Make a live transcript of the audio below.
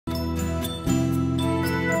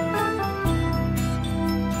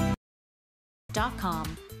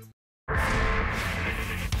Freeform.com.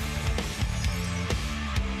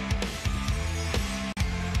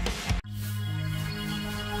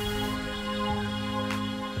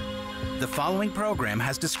 The following program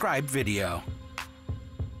has described video.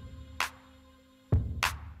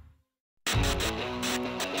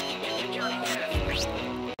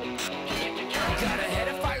 Got a head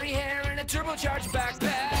of fiery hair and a turbocharged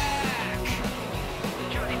backpack.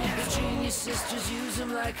 His genius sisters use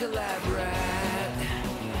him like a lab rat.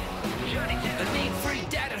 A neat freak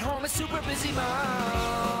dad at home, a super busy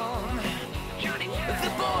mom.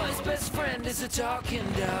 The boy's best friend is a talking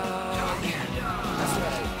dog. That's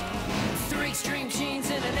right. 3 extreme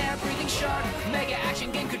genes and an air-breathing shark. Mega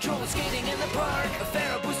action game controller skating in the park. A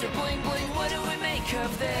Pharaoh booster bling bling. What do we make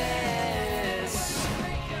of this?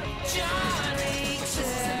 Johnny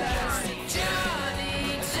Test.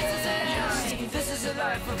 Johnny Test. This is the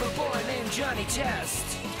life of a boy named Johnny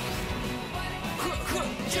Test.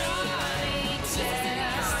 Johnny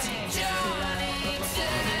Test. Johnny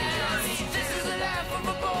Test. This is the life of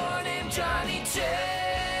a boy named Johnny Test.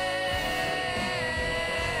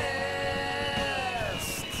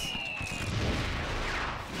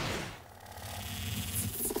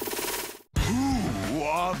 Who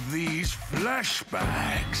are these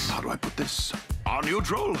flashbacks? How do I put this? Our new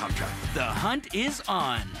troll hunter. The hunt is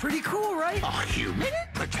on. Pretty cool, right? A human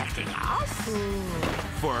protecting us?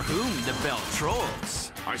 For whom the bell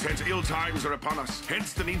trolls. I sense ill times are upon us.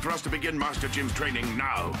 Hence the need for us to begin Master Jim's training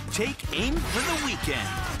now. Take aim for the weekend.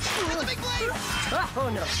 Oh,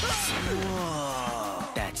 no.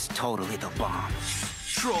 Whoa. That's totally the bomb.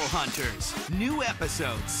 Troll Hunters. New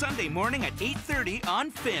episode Sunday morning at 8:30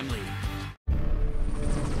 on Family.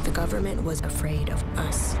 The government was afraid of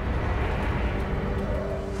us.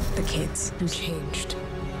 The kids who changed.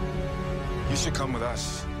 You should come with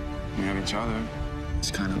us. We have each other.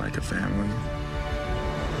 It's kind of like a family.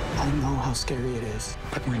 I know how scary it is,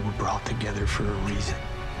 but we were brought together for a reason.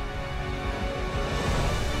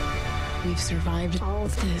 We've survived all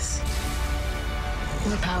of this.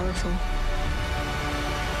 We're powerful.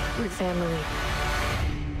 We're family.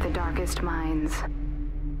 The darkest minds.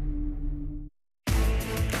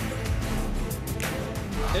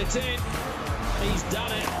 It's in. He's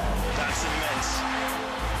done it. That's immense.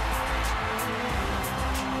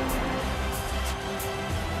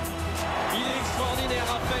 Il est extraordinaire,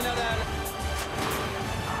 Rafael Nadal.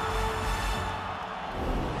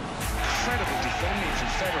 Incredible defending from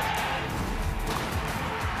Federer.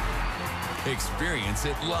 Experience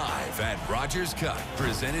it live at Rogers Cup,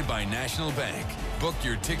 presented by National Bank. Book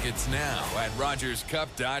your tickets now at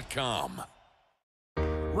rogerscup.com.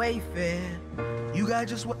 Wayfair, you got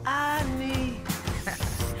just what I need.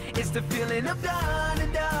 It's the feeling of done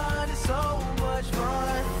and done. It's so much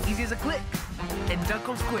fun. Easy as a click, and done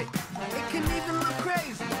comes quick. It can even look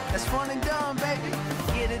crazy. That's fun and dumb, baby.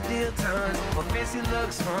 Get a deal tons, or fancy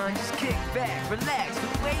looks fun. Just kick back, relax.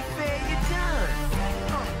 With Wayfair, you're done.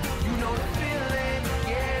 You know the feeling,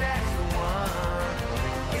 yeah, that's the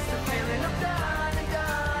one. It's the feeling of done and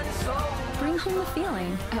done. It's so much Bring home the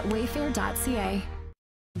feeling at wayfair.ca.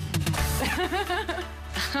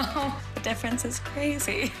 Oh, the difference is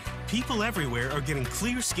crazy. People everywhere are getting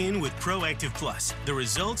clear skin with Proactive Plus. The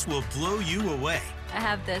results will blow you away. I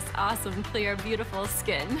have this awesome, clear, beautiful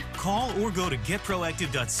skin. Call or go to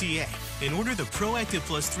getproactive.ca and order the Proactive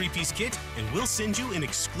Plus 3-piece kit, and we'll send you an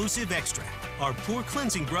exclusive extra. Our pore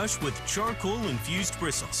cleansing brush with charcoal-infused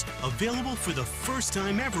bristles. Available for the first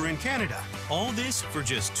time ever in Canada. All this for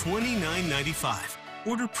just $29.95.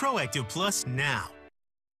 Order Proactive Plus now.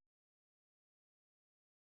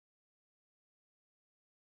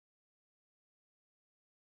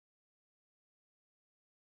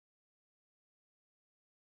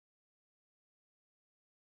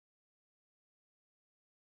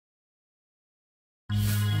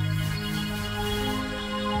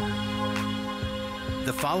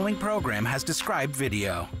 The following program has described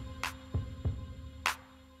video.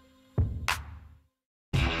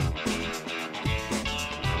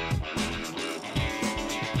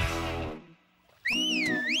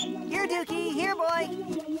 Here, Dookie. Here, boy.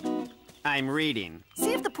 I'm reading.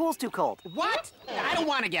 See if the pool's too cold. What? I don't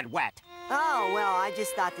want to get wet. Oh, well, I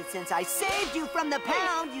just thought that since I saved you from the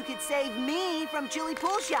pound, you could save me from chilly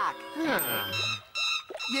pool shock.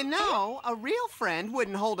 You know, a real friend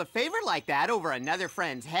wouldn't hold a favor like that over another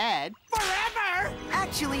friend's head. Forever!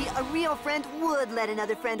 Actually, a real friend would let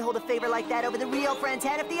another friend hold a favor like that over the real friend's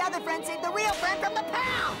head if the other friend saved the real friend from the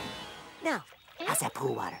pound. Now, how's that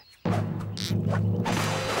pool water?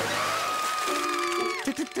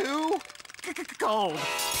 Too cold.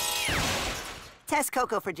 Test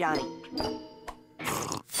cocoa for Johnny.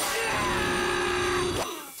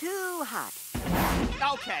 too hot.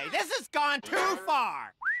 Okay, this has gone too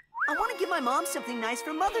far. I want to give my mom something nice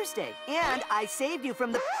for Mother's Day. And I saved you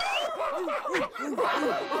from the...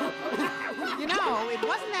 You know, it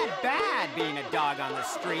wasn't that bad being a dog on the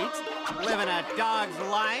streets, living a dog's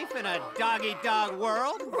life in a dog-eat-dog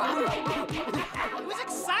world. It was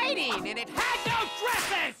exciting, and it had no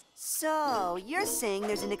dresses! So, you're saying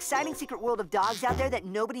there's an exciting secret world of dogs out there that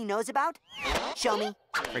nobody knows about? Show me.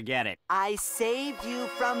 Forget it. I saved you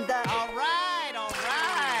from the... All right, all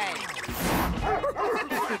right.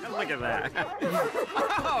 Look at that.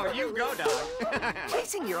 Oh, you go, dog.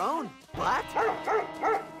 Chasing your own butt?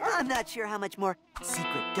 I'm not sure how much more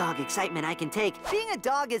secret dog excitement I can take. Being a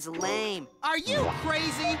dog is lame. Are you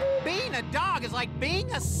crazy? Being a dog is like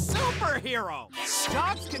being a superhero.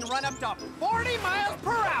 Dogs can run up to 40 miles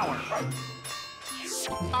per hour.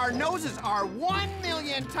 Our noses are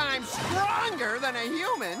 1,000,000 times stronger than a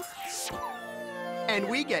human. And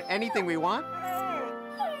we get anything we want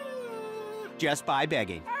just by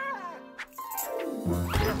begging.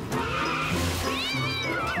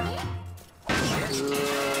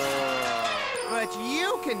 But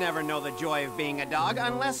you can never know the joy of being a dog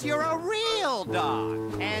unless you're a real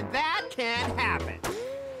dog. And that can't happen.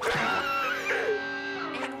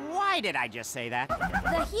 And why did I just say that?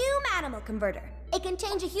 The Hume-Animal Converter. It can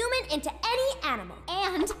change a human into any animal.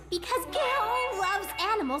 And because Gil loves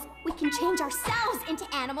animals, we can change ourselves into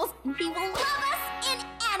animals, and he will love us in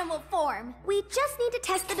animal form. We just need to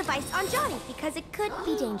test the device on Johnny because it could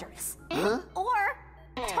be dangerous. Huh? Or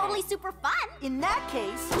totally super fun. In that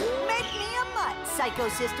case, make me a mutt, Psycho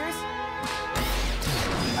Sisters.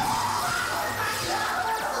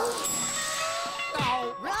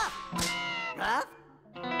 Oh, Ruff! Ruff?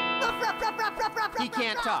 Ruff, ruff, ruff, ruff, ruff, ruff, he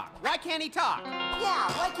can't talk. Why can't he talk? Yeah,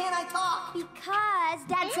 why can't I talk? Because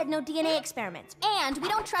Dad said no DNA experiments. And we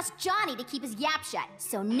don't trust Johnny to keep his yap shut.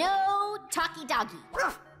 So no talkie doggy.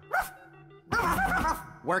 Ruff, ruff, ruff, ruff, ruff.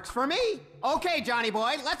 Works for me. Okay, Johnny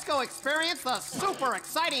boy, let's go experience the super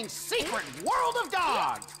exciting secret world of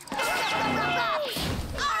dogs.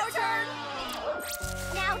 Our turn.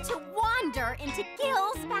 Now to wander into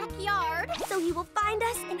Gil's backyard. So he will find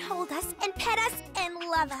us and hold us and pet us and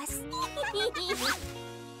love us.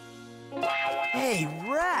 Hey,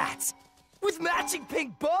 rats! With matching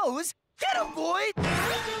pink bows? Get 'em, boy!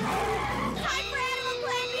 Time for Animal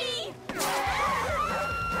Plan B!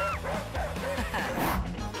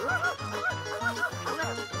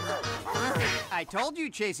 I told you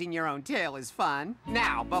chasing your own tail is fun.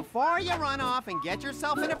 Now, before you run off and get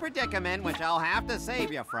yourself in a predicament, which I'll have to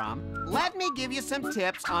save you from, let me give you some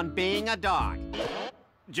tips on being a dog.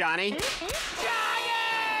 Johnny?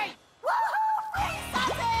 Johnny! Woohoo! Free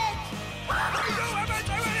sausage!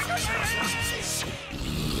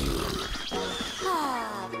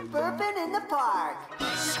 Burping in the park.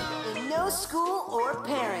 And no school or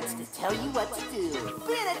parents to tell you what to do.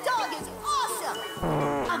 Being a dog is awesome!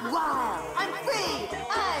 I'm wild, I'm free,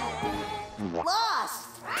 I'm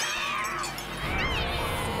lost.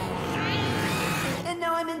 And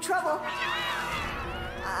now I'm in trouble.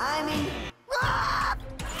 I mean...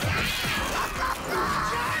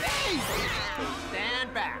 Johnny!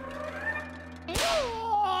 Stand back.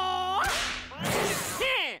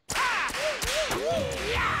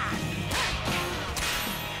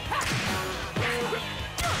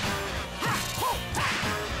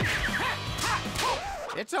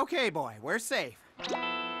 It's okay, boy. We're safe.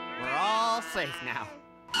 We're all safe now.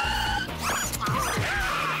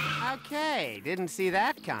 Okay, didn't see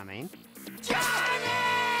that coming. Johnny!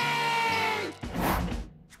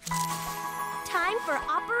 Time for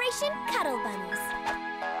Operation Cuddle Bunnies.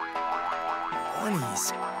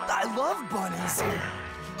 Bunnies. I love bunnies.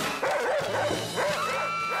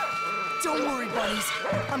 Don't worry, bunnies.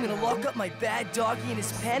 I'm gonna lock up my bad doggy in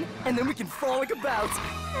his pen, and then we can frolic about.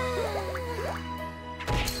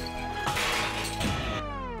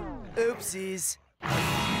 Oopsies.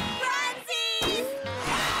 Runsies!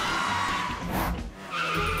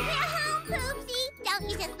 We're home, Poopsie. Don't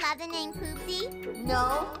you just love the name Poopsie?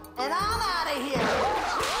 No, and I'm out of here.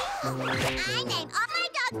 I name all my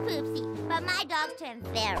dogs Poopsie, but my dogs turn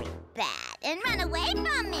very bad and run away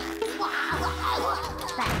from me.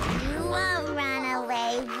 But you won't run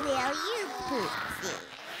away, will you, Poopsie?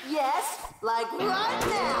 Yes, like right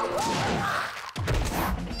now.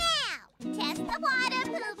 Test the water,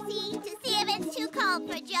 Poopsie, to see if it's too cold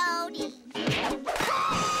for Jody.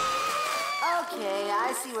 Okay,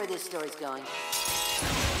 I see where this story's going.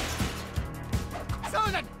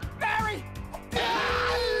 Susan! Barry!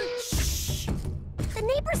 Shh! The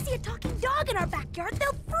neighbors see a talking dog in our backyard,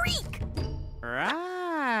 they'll freak!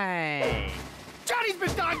 Right. Johnny's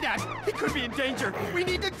stupid dog nest! He could be in danger! We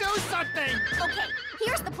need to do something! Okay,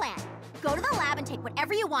 here's the plan. Go to the lab and take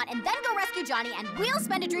whatever you want, and then go rescue Johnny, and we'll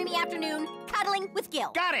spend a dreamy afternoon cuddling with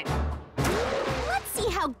Gil. Got it! Let's see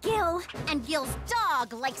how Gil and Gil's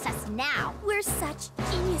dog likes us now. We're such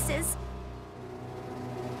geniuses.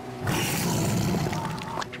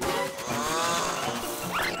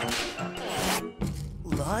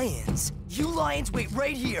 Lions? You lions wait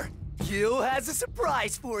right here. Gil has a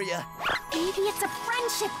surprise for you. Maybe it's a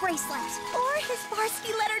friendship bracelet. Or his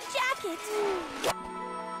varsity letter jacket.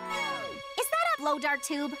 Is that a blow dart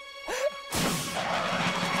tube?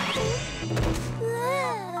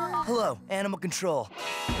 Hello, Animal Control.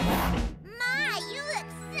 My, you look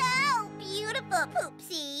so beautiful,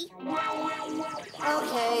 Poopsie.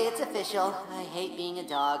 Okay, it's official. I hate being a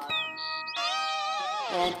dog.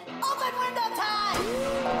 And open window time!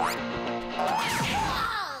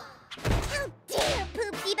 How dare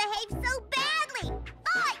Poopsie behave so badly?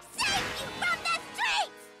 I saved you from the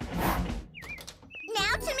streets!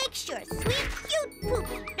 Now to make sure sweet, cute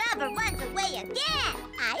Poopsie never runs away again,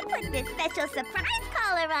 I put this special surprise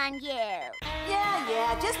collar on you.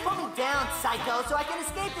 Yeah, just put me down, psycho, so I can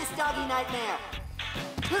escape this doggy nightmare.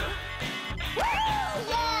 Woo!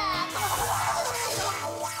 Yeah! Surprise!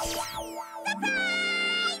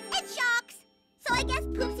 It shocks! So I guess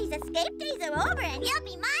Poopsie's escape days are over and he'll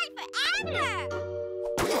be mine forever!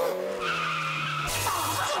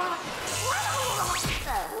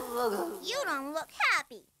 You don't look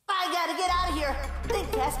happy. I gotta get out of here.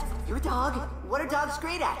 Think, Test. You're a dog. What are dogs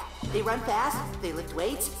great at? They run fast. They lift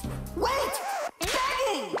weights. Wait!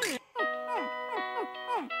 Begging!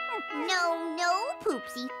 No,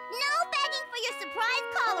 Poopsie. No begging for your surprise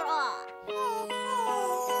collar off.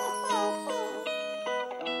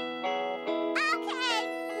 Okay,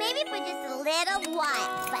 maybe for just a little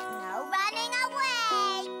while, but no running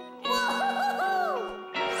away. Woo-hoo-hoo-hoo!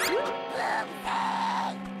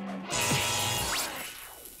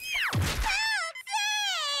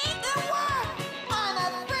 It worked! I'm a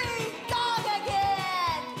free dog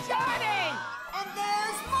again! Johnny! And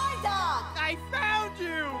there's my dog! I found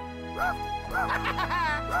you!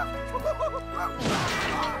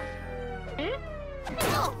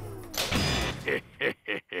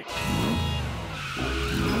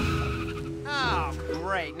 Oh,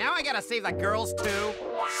 great. Now I gotta save the girls, too?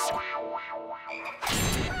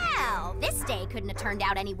 Well, this day couldn't have turned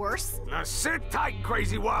out any worse. Now sit tight,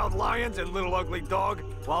 crazy wild lions and little ugly dog,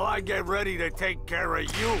 while I get ready to take care of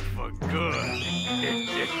you for good.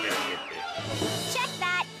 Check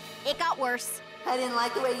that. It got worse. I didn't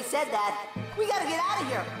like the way you said that. We gotta get out of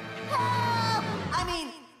here. Help! I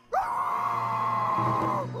mean...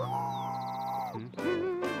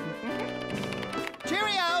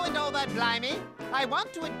 Cheerio and all that blimey. I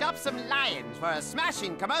want to adopt some lions for a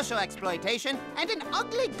smashing commercial exploitation and an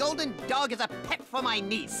ugly golden dog as a pet for my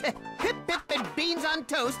niece. Pip, pip, and beans on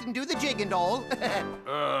toast and do the jig and all.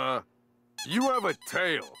 You have a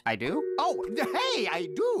tail. I do? Oh, hey, I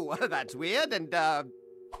do. That's weird and,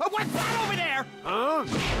 what's that over there? Huh?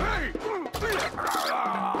 Hey!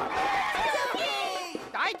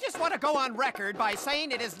 I just want to go on record by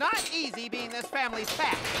saying it is not easy being this family's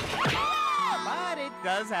pet. But it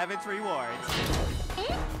does have its rewards.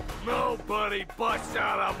 Nobody busts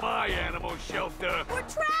out of my animal shelter. We're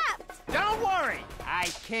trapped! Don't worry, I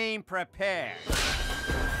came prepared.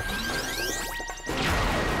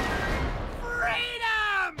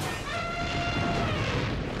 Freedom!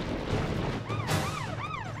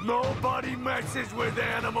 Nobody messes with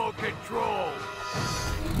animal control.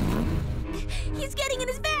 He's getting in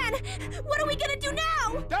his van! What are we gonna do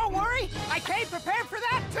now? Don't worry, I came prepared for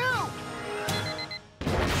that too!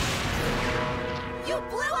 You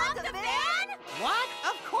blew up the van? What?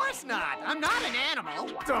 Of course not. I'm not an animal.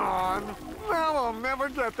 Darn. Now I'll never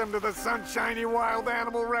get them to the Sunshiny Wild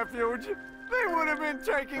Animal Refuge. They would have been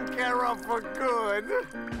taken care of for good.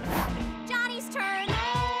 Johnny's turn.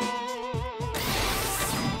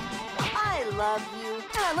 I love you.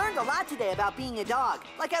 And I learned a lot today about being a dog.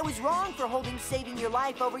 Like I was wrong for holding saving your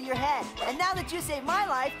life over your head. And now that you saved my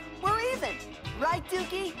life, we're even. Right,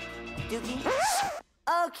 Dookie? Dookie?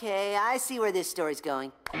 Okay, I see where this story's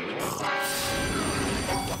going.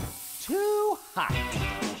 Too hot.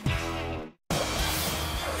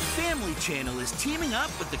 Family Channel is teaming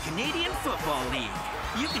up with the Canadian Football League.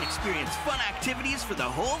 You can experience fun activities for the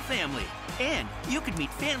whole family. And you can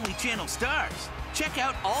meet Family Channel stars. Check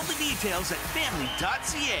out all the details at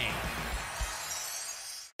family.ca.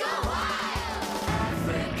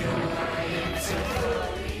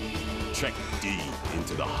 Check D into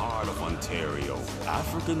to the heart of Ontario.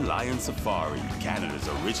 African Lion Safari, Canada's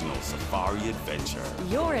original safari adventure.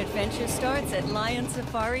 Your adventure starts at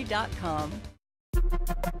lionsafari.com.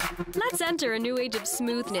 Let's enter a new age of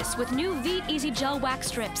smoothness with new Veet Easy Gel Wax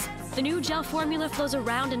Strips. The new gel formula flows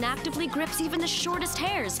around and actively grips even the shortest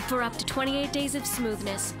hairs for up to 28 days of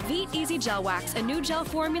smoothness. Veet Easy Gel Wax, a new gel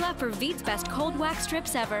formula for Veet's best cold wax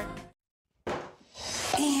strips ever.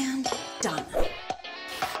 And done.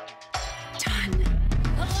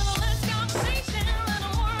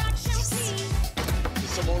 Is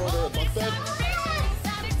someone order a bunk bed?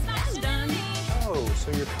 Oh,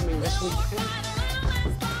 so you're coming this weekend?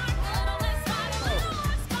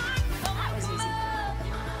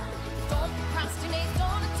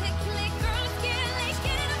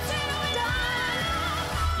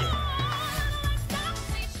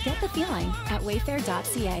 Get the feeling at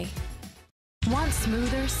wayfair.ca. Want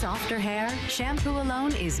smoother, softer hair? Shampoo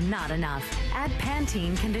alone is not enough. Add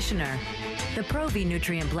Pantene Conditioner. The Pro-V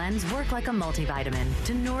nutrient blends work like a multivitamin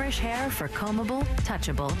to nourish hair for combable,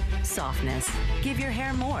 touchable softness. Give your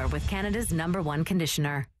hair more with Canada's #1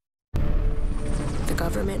 conditioner. The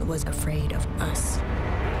government was afraid of us.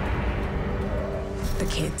 The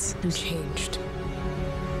kids who changed.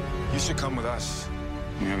 You should come with us.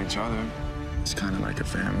 We have each other. It's kind of like a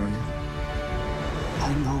family.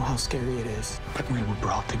 I know how scary it is, but we were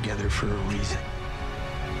brought together for a reason.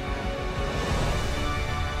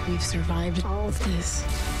 We've survived all of this.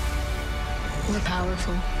 We're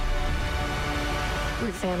powerful.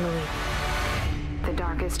 We're family. The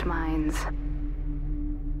darkest minds.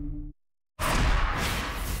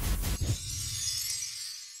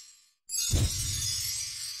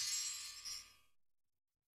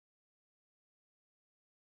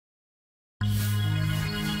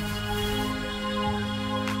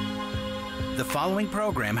 The following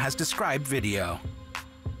program has described video.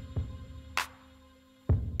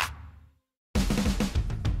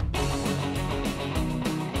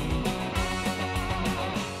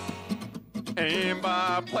 And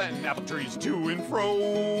by planting apple trees to and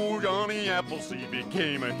fro, Johnny Appleseed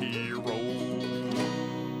became a hero.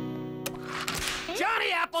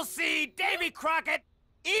 Johnny Appleseed, Davy Crockett,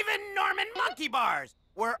 even Norman Monkey Bars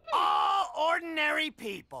were all ordinary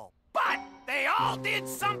people. But they all did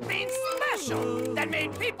something special that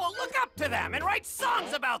made people look up to them and write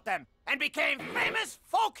songs about them and became famous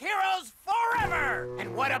folk heroes forever.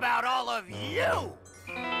 And what about all of you?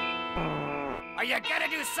 Are you gonna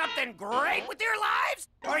do something great with your lives?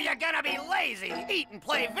 Or are you gonna be lazy, eat and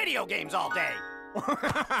play video games all day?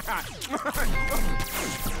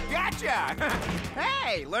 Gotcha!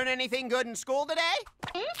 Hey, learn anything good in school today?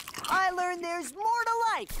 I learned there's more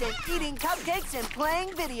to life than eating cupcakes and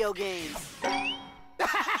playing video games.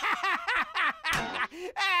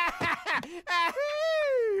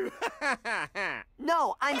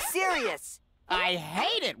 No, I'm serious. I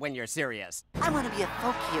hate it when you're serious. I want to be a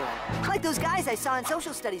folk hero, like those guys I saw in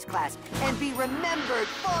social studies class, and be remembered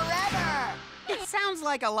forever. It sounds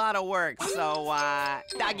like a lot of work, so,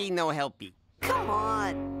 doggy no helpy. Come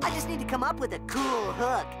on. I just need to come up with a cool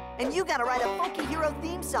hook. And you gotta write a funky hero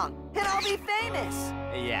theme song, and I'll be famous.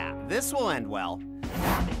 Yeah, this will end well.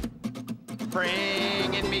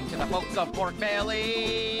 Bringing meat to the folks of Pork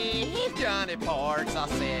Belly, Johnny Pork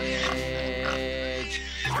Sausage.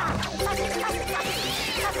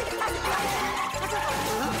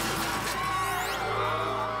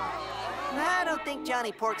 I don't think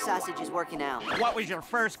Johnny Pork Sausage is working out. What was your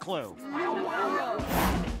first clue?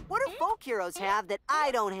 What do folk heroes have that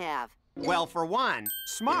I don't have? Well, for one,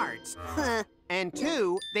 smarts. And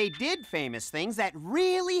two, they did famous things that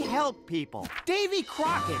really helped people. Davy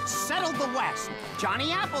Crockett settled the West.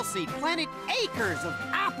 Johnny Appleseed planted acres of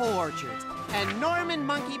apple orchards. And Norman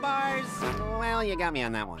Monkey Bars, well, you got me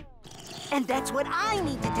on that one. And that's what I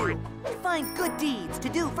need to do. Find good deeds to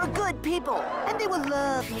do for good people. And they will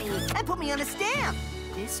love me and put me on a stamp.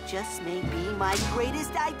 This just may be my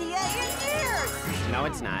greatest idea in years. No,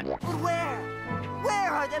 it's not. But where?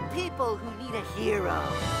 Where are the people who need a hero?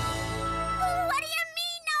 What do you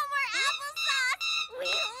mean no more applesauce?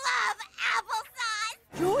 We love applesauce!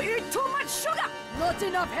 You eat too much sugar! Not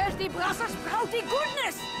enough healthy Brussels sprouty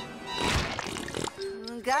goodness!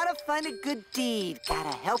 Gotta find a good deed.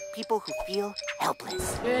 Gotta help people who feel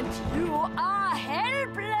helpless. And you are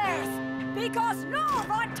helpless! Because no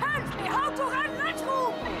one tells me how to run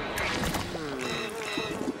lunchroom!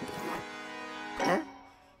 Huh?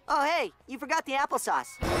 Oh, hey, you forgot the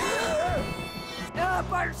applesauce.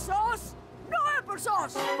 Applesauce? No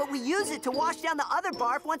applesauce! But we use it to wash down the other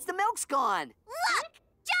barf once the milk's gone. Look!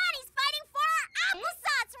 Johnny's fighting for our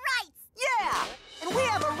applesauce rights! Yeah! And we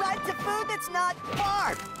have a right to food that's not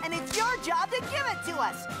barf. And it's your job to give it to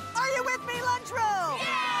us. Are you with me, lunchroom?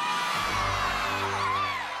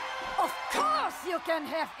 Of course you can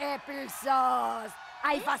have applesauce.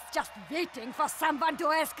 I was just waiting for someone to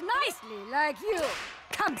ask nicely, like you.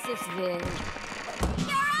 Come this way.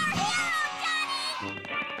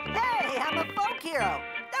 Hey, I'm a folk hero.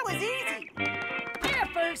 That was easy.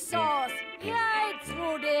 Applesauce, right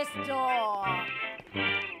through this door.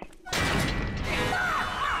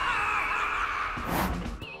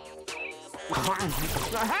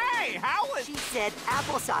 Hey, how was... She said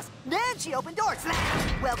applesauce. Then she opened doors.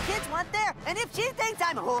 Well, kids want there, and if she thinks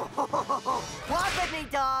I'm... Walk with me,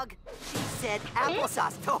 dog. She said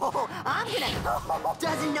applesauce. I'm gonna...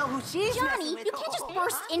 Doesn't know who she's Johnny, you can't just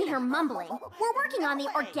burst in here mumbling. We're working on the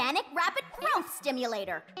organic rapid growth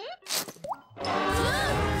stimulator.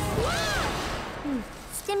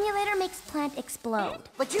 Stimulator makes plant explode.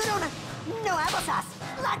 But you don't know... No applesauce.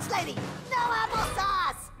 Lunch lady. No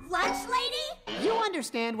applesauce. Lunch lady? You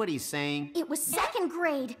understand what he's saying? It was 2nd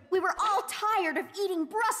grade. We were all tired of eating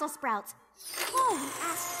Brussels sprouts. All we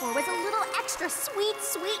asked for was a little extra sweet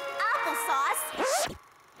applesauce.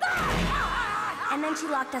 And then she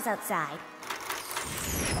locked us outside.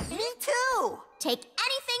 Me too! Take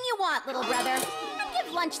anything you want, little brother. And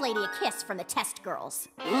give Lunch Lady a kiss from the test girls.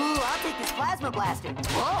 Ooh, I'll take this plasma blaster.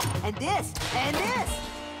 Whoa, and this, and this.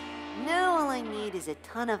 Now all I need is a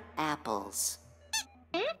ton of apples.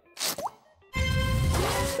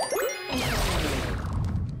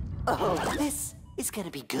 Oh, this is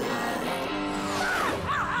gonna be good. No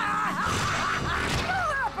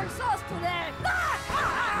applesauce today!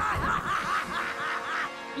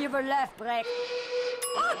 Evil left break.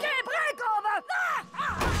 Okay, break over!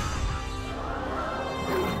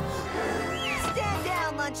 Stand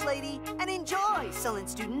down, lunch lady, and enjoy, sullen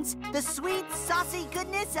students, the sweet, saucy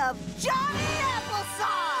goodness of Johnny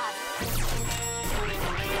Applesauce!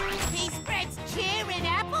 He spreads cheer in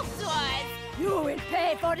applesauce. You will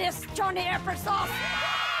pay for this, Johnny Applesauce!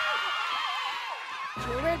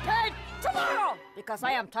 You will pay tomorrow, because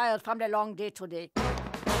I am tired from the long day today.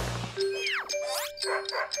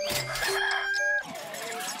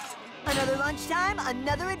 Another lunchtime,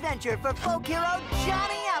 another adventure for folk hero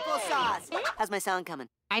Johnny Applesauce. How's my song coming?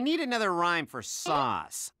 I need another rhyme for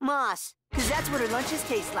sauce. Moss, because that's what her lunches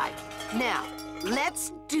taste like. Now,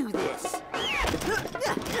 let's do this.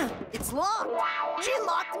 It's locked. She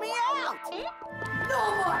locked me out.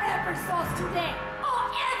 No more applesauce today,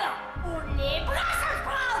 or ever. Only Brussels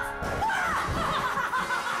sprouts.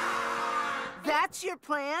 That's your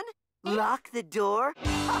plan? Lock the door?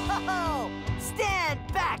 Ho! Stand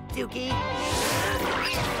back, Dookie.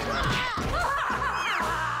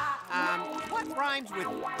 What rhymes with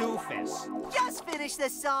doofus? Just finish the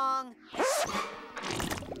song.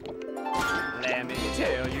 Let me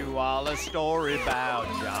tell you all a story about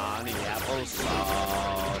Johnny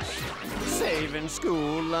Applesauce. Saving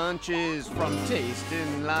school lunches from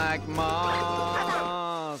tasting like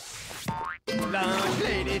moss. Lunch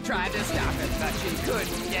lady tried to stop it, but she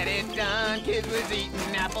couldn't get it done. Kids was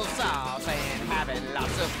eating applesauce and having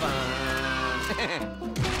lots of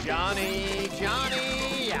fun. Johnny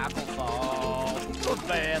Applesauce, the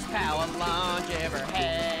best power lunch ever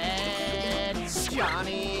had.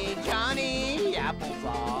 Johnny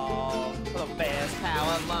Applesauce, the best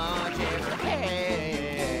power lunch ever had.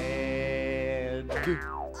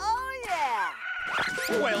 Oh, yeah!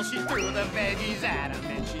 Well, she threw the veggies at him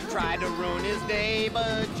and she tried to ruin his day,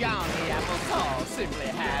 but Johnny Applesauce simply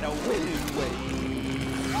had a winning way.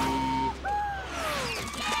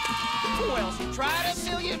 Well, she tried a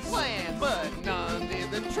million plans, but none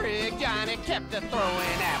did the trick. Johnny kept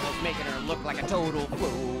throwing apples, making her look like a total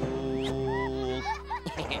fool.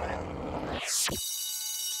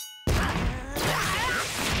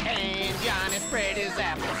 And Johnny spread his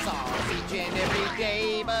applesauce each and every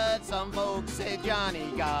day, but some folks said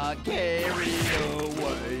Johnny got carried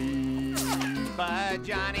away. But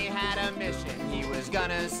Johnny had a mission, he was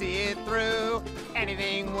gonna see it through.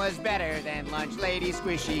 Anything was better than Lunch Lady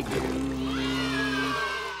Squishy Goo.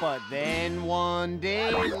 But then one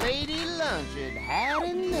day, Lady Lunch had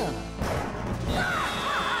enough.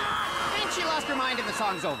 And she lost her mind and the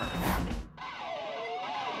song's over.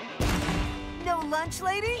 No lunch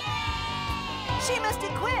lady? She must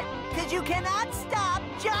have quit, because you cannot stop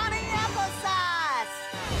Johnny Applesauce!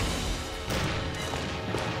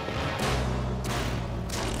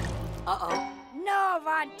 Uh-oh. No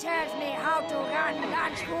one tells me how to run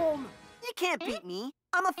lunchroom. You can't beat me.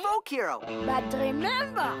 I'm a folk hero. But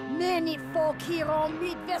remember, many folk heroes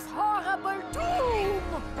meet this horrible doom.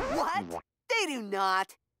 What? They do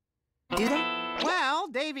not. Do they? Well,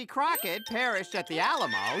 Davy Crockett perished at the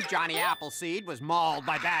Alamo, Johnny Appleseed was mauled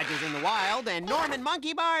by badgers in the wild, and Norman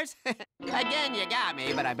Monkey Bars? Again, you got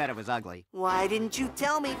me, but I bet it was ugly. Why didn't you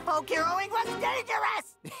tell me folk heroing was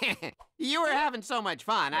dangerous? You were having so much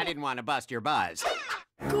fun, I didn't want to bust your buzz.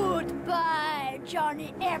 Goodbye,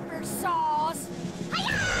 Johnny Applesauce.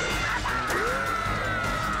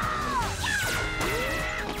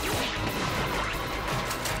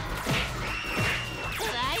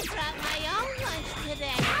 But I brought my own lunch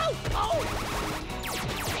today. Ow! Oh!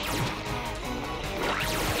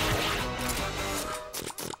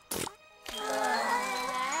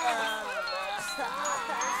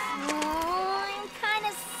 I'm kind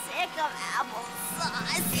of sick of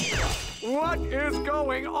applesauce. What is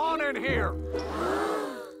going on in here?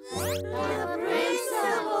 The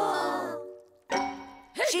principal.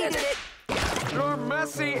 She did it. Your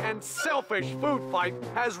messy and selfish food fight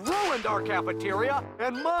has ruined our cafeteria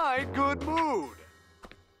and my good mood.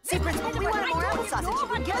 See, Principal, we wanted more applesauce, and she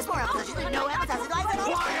wouldn't give us more applesauce. No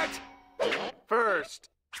applesauce. Quiet! First,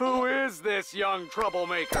 who is this young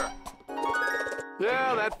troublemaker?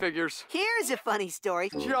 Yeah, that figures. Here's a funny story.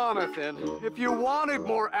 Jonathan, if you wanted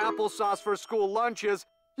more applesauce for school lunches,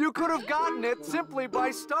 you could have gotten it simply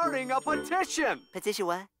by starting a petition. Petition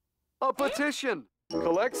what? A petition.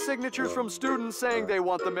 Collect signatures from students saying they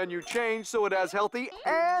want the menu changed so it has healthy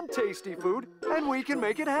and tasty food, and we can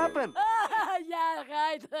make it happen. Yeah,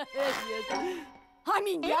 right. I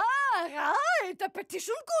mean, yeah, right. The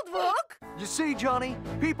petition could work. You see, Johnny,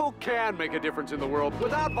 people can make a difference in the world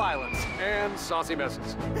without violence and saucy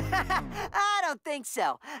messes. I don't think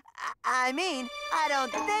so. I mean, I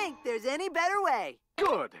don't think there's any better way.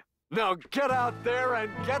 Good. Now get out there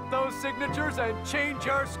and get those signatures and change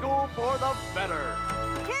your school for the better.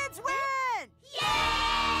 Kids win! Yay!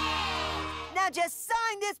 Now just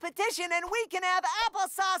sign this petition and we can have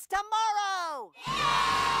applesauce tomorrow!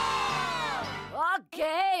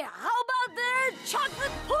 Okay, how about their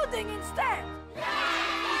chocolate pudding instead?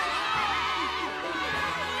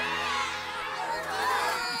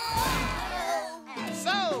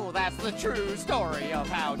 So, that's the true story of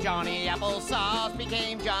how Johnny Applesauce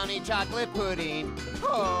became Johnny Chocolate Pudding.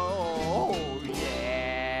 Oh,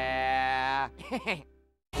 yeah.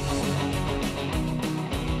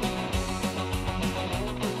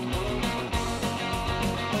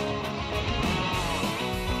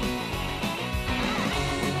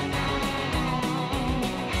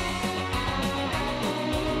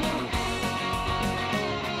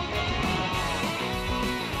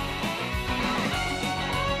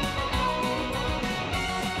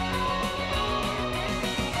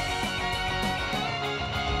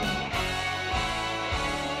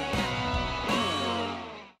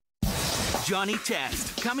 Johnny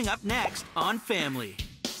Test, coming up next on Family.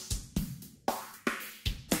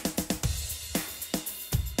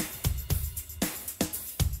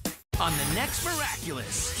 On the next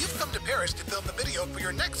Miraculous. You've come to Paris to film the video for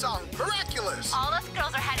your next song, Miraculous. All us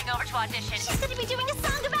girls are heading over to audition. She's gonna be doing a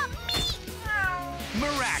song about me.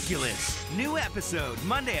 Miraculous. New episode,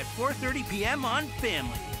 Monday at 4:30 p.m. on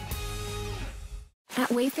Family. At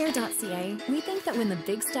Wayfair.ca, we think that when the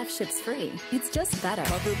big stuff ships free, it's just better.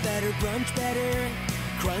 Cover better, brunch better,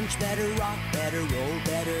 crunch better, rock better, roll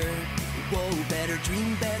better, whoa better,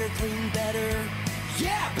 dream better, clean better.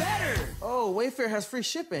 Yeah, better! Oh, Wayfair has free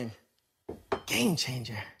shipping. Game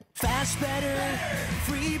changer. Fast better,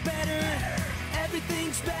 free better,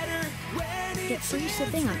 everything's better when it's Get free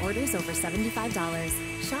shipping on orders over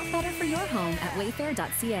 $75. Shop better for your home at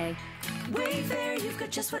Wayfair.ca. Wayfair, you've got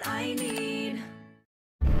just what I need.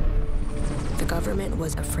 The government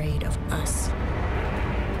was afraid of us.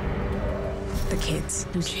 The kids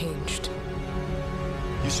who changed.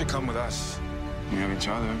 You should come with us. We have each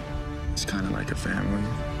other. It's kind of like a family.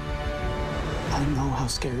 I know how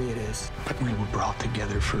scary it is, but we were brought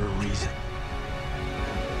together for a reason.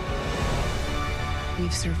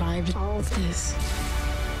 We've survived all of this.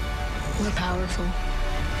 We're powerful.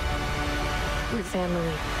 We're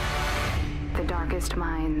family. The darkest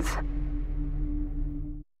minds.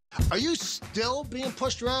 Are you still being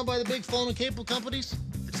pushed around by the big phone and cable companies?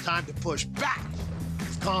 It's time to push back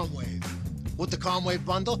with Comwave. With the Comwave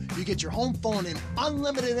bundle, you get your home phone and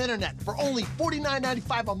unlimited internet for only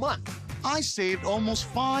 $49.95 a month. I saved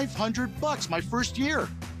almost $500 my first year.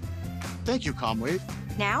 Thank you, Comwave.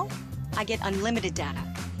 Now, I get unlimited data.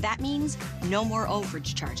 That means no more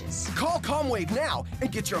overage charges. Call Comwave now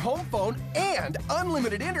and get your home phone and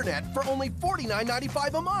unlimited internet for only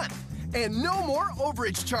 $49.95 a month. And no more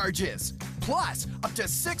overage charges. Plus, up to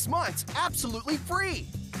 6 months absolutely free.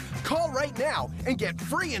 Call right now and get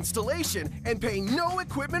free installation and pay no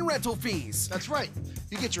equipment rental fees. That's right.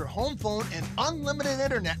 You get your home phone and unlimited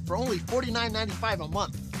internet for only $49.95 a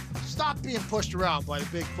month. Stop being pushed around by the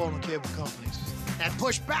big phone and cable companies and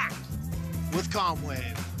push back with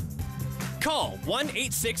Comwave. Call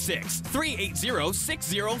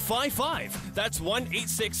 1-866-380-6055. That's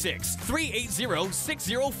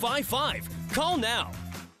 1-866-380-6055. Call now.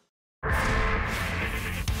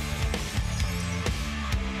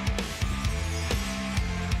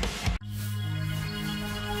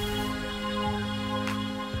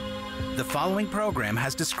 The following program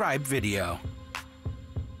has described video.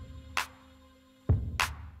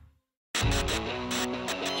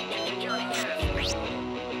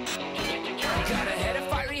 Got a head of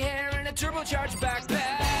fiery hair and a turbocharged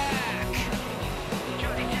backpack.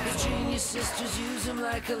 His genius sisters use him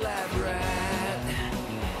like a lab rat.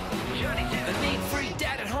 A neat freak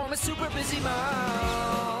dad at home, a super busy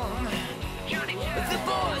mom. The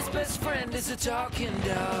boy's best friend is a talking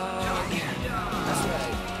dog. That's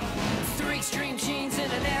right. 3 extreme teens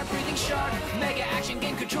in an air-breathing shark. Mega action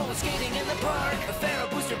game controller skating in the park. A Pharaoh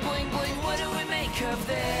booster bling bling. What do we make of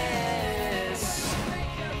this?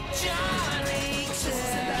 Johnny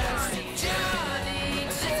Test. Johnny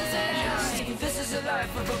Test. This is the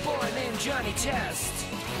life of a boy named Johnny Test.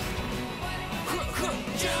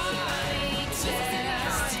 Johnny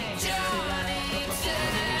Test. Johnny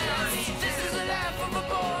Test. This is the life of a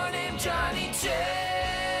boy named Johnny Test.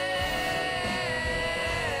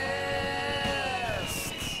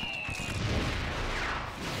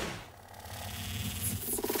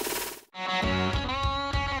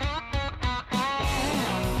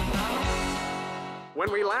 When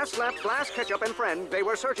we last left Blast, Ketchup, and Friend, they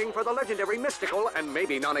were searching for the legendary, mystical, and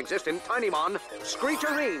maybe non-existent Tinymon,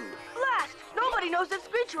 Screecherine. Blast! Nobody knows that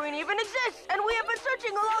Screecherine even exists, and we have been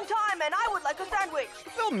searching a long time, and I would like a sandwich.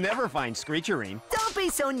 We'll never find Screecherine. Don't be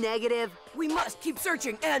so negative. We must keep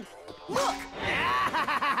searching, and look!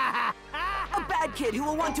 A bad kid who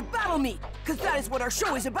will want to battle me, because that is what our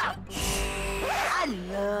show is about. I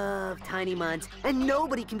love Tinymons, and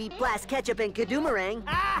nobody can beat Blast, Ketchup, and Kadoomerang.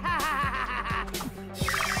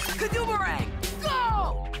 Kadoomerang,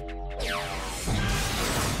 go!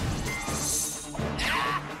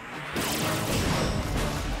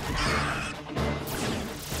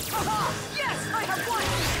 Yes, I have won!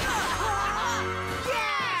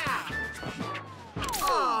 Yeah!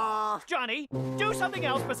 Aww. Johnny, do something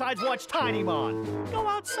else besides watch Tinymon. Go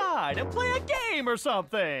outside and play a game or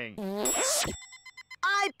something.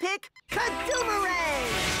 I pick Kadoomerang!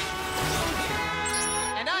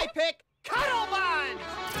 And I pick Cuddlebuns!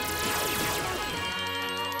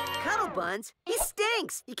 Cuddlebuns? He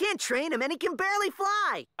stinks! You can't train him and he can barely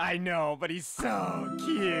fly! I know, but he's so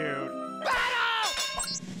cute.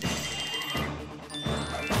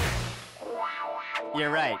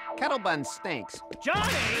 You're right. Cuddlebuns stinks.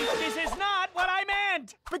 Johnny, this is not what I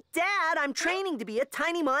meant! But Dad, I'm training to be a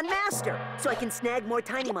Tinymon master, so I can snag more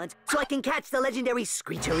Tinymons, so I can catch the legendary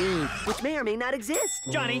Screecherine, which may or may not exist.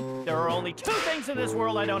 Johnny, there are only 2 things in this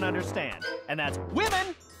world I don't understand, and that's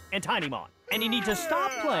women and Tinymon. And you need to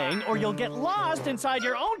stop playing or you'll get lost inside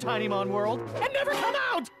your own Tinymon world and never come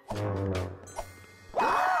out!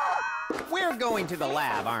 We're going to the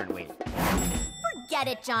lab, aren't we? Forget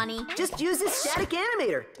it, Johnny. Just use this static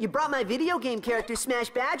animator. You brought my video game character Smash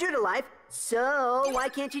Badger to life, so why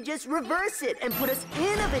can't you just reverse it and put us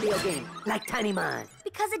in a video game, like Tinymon?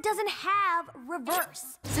 Because it doesn't have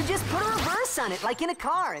reverse. So just put a reverse on it, like in a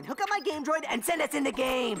car, and hook up my Game Droid and send us in the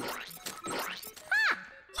game. Ha!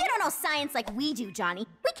 You don't know science like we do, Johnny.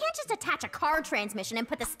 We can't just attach a car transmission and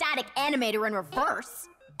put the static animator in reverse.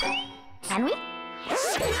 Can we?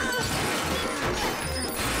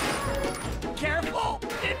 Careful!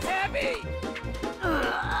 It's heavy!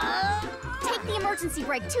 Take the emergency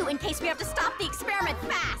brake, too, in case we have to stop the experiment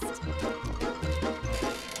fast.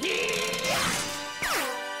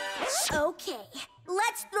 Okay,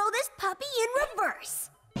 let's throw this puppy in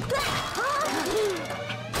reverse.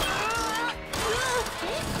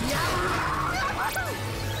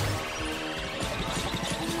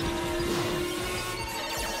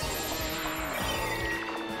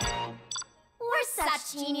 We're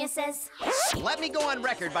such geniuses. Let me go on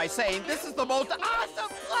record by saying this is the most awesome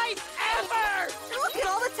place ever! Look at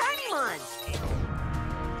all the Tinymons!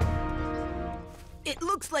 It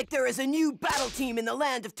looks like there is a new battle team in the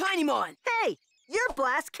land of Tinymon. Hey, you're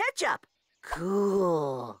Blast Ketchup.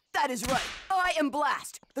 Cool. That is right. I am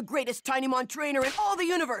Blast, the greatest Tinymon trainer in all the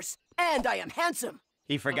universe. And I am handsome.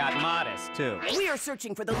 He forgot modest, too. We are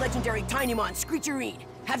searching for the legendary Tinymon Screecherine.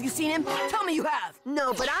 Have you seen him? Tell me you have.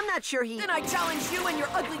 No, but I'm not sure he... Then I challenge you and your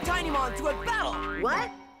ugly Tinymon to a battle.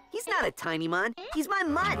 What? He's not a Tinymon. He's my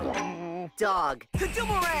mutt. Dog.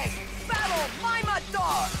 Kadoomerang! Battle my mutt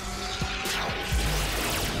dog!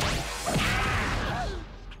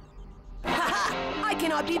 Ha-ha! I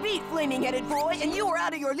cannot be beat, flaming-headed boy, and you are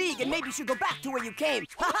out of your league and maybe should go back to where you came.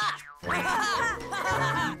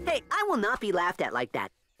 Ha-ha! Hey, I will not be laughed at like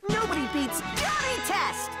that. Nobody beats Johnny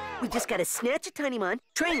Test! We just gotta snatch a Tinymon,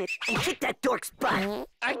 train it, and kick that dork's butt.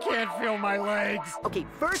 I can't feel my legs. Okay,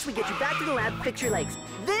 first we get you back to the lab, fix your legs.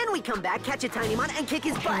 Then we come back, catch a Tinymon, and kick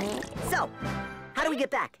his butt. So, how do we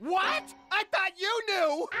get back? What? I thought you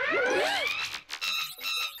knew!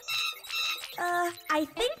 I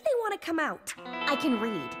think they want to come out. I can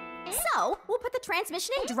read. So, we'll put the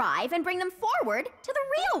transmission in drive and bring them forward to the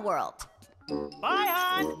real world. Bye,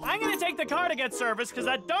 hon! I'm gonna take the car to get serviced because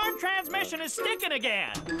that darn transmission is sticking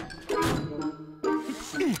again.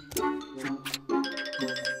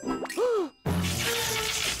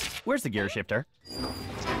 Where's the gear shifter?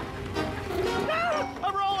 No!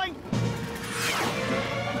 I'm rolling!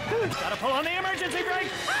 Gotta pull on the emergency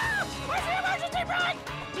brake! Ah! Where's the emergency brake?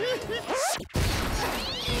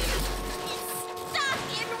 Stuck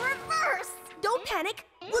in reverse! Don't panic.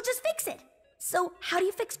 We'll just fix it. So, how do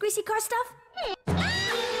you fix greasy car stuff?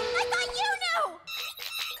 I thought you knew!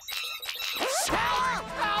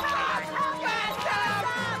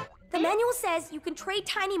 The manual says you can trade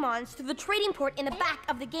Tinymons through the trading port in the back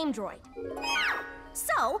of the game droid.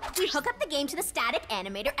 So, we hook up the game to the static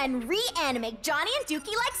animator and reanimate Johnny and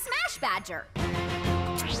Dookie like Smash Badger.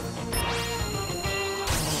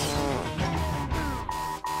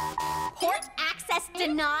 Port access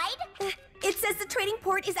denied? It says the trading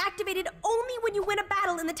port is activated only when you win a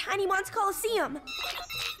battle in the Tinymon's Coliseum.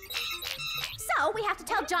 So, we have to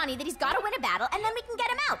tell Johnny that he's got to win a battle, and then we can get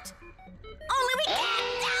him out. Only we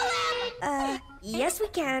can't tell him! Yes we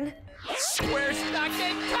can. We're stuck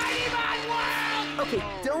in Tinymon World! Okay,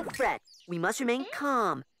 don't fret. We must remain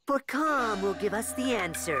calm, for calm will give us the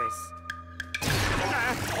answers.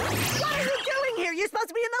 What are you doing here? You're supposed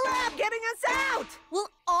to be in the lab getting us out! We'll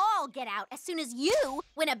all get out as soon as you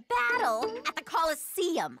win a battle at the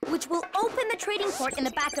Coliseum, which will open the trading port in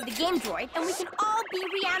the back of the game droid, and we can all be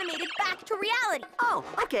reanimated back to reality. Oh,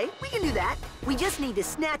 okay, we can do that. We just need to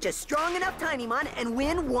snatch a strong enough Tinymon and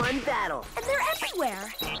win one battle. And they're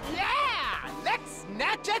everywhere. Yeah! Let's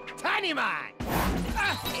snatch a Tinymon!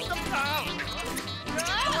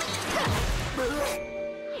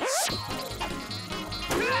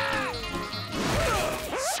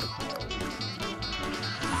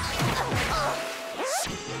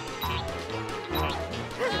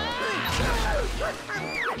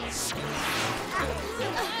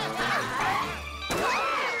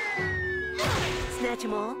 Snatch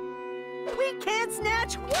them all? We can't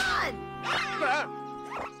snatch one!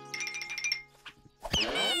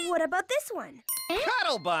 What about this one?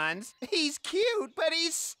 Cuddle Buns? He's cute, but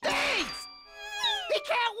he stinks! He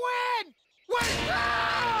can't win! We're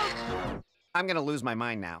doomed! I'm gonna lose my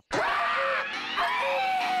mind now.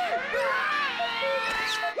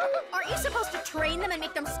 Aren't you supposed to train them and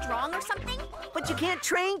make them strong or something? But you can't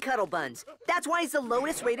train Cuddle Buns. That's why he's the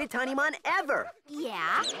lowest rated Tinymon ever.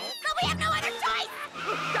 Yeah? But we have no other choice!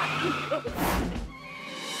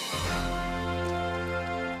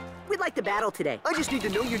 We'd like to battle today. I just need to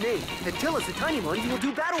know your name and tell us the Tinymon you will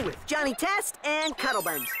do battle with. Johnny Test and Cuddle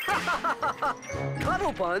Buns.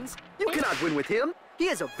 Cuddle Buns? You cannot win with him. He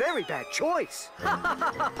is a very bad choice.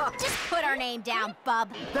 Just put our name down, bub.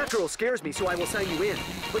 That girl scares me, so I will sign you in.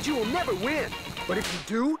 But you will never win. But if you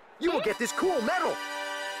do, you will get this cool medal.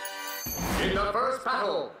 In the first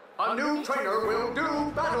battle, a new trainer will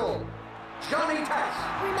do battle. Johnny Test.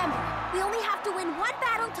 Remember, we only have to win one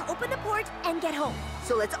battle to open the port and get home.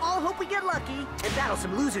 So let's all hope we get lucky and battle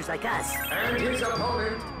some losers like us. And his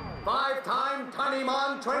opponent, 5-time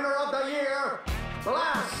Tinymon Trainer of the Year,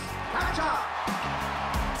 Blast Catch-Up.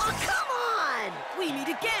 Oh, come on! We meet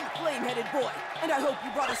again, flame-headed boy. And I hope you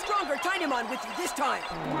brought a stronger Tinymon with you this time.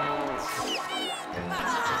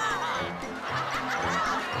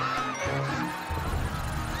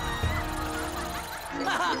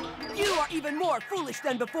 You are even more foolish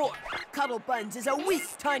than before. Cuddle Buns is a weak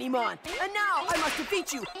Tinymon. And now I must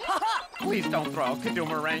defeat you. Ha-ha! Please don't throw out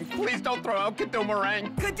Kadoomerang. Please don't throw out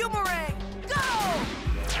Kadoomerang. Kadoomerang, go!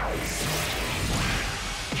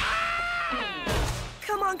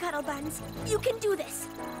 Come on, Cuddle Buns. You can do this.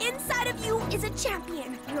 Inside of you is a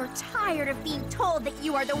champion. You're tired of being told that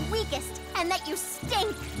you are the weakest and that you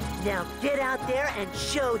stink. Now get out there and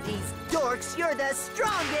show these dorks you're the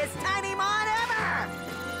strongest Tinymon ever!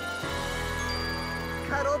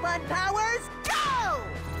 Cuddle Bun powers, go!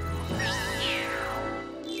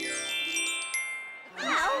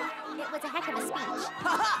 Well, it That was a heck of a speech.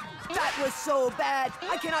 Haha! That was so bad,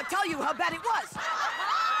 I cannot tell you how bad it was!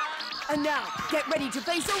 And now, get ready to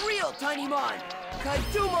face a real Tinymon!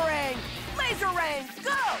 Kazoomerang! Laserang,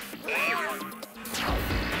 go!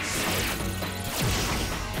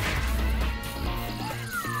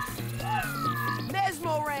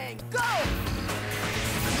 Mesmorang, go!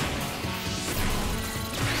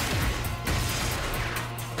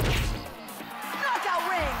 Knockout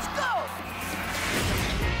Rangs, go!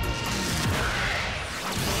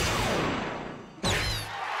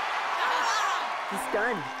 He's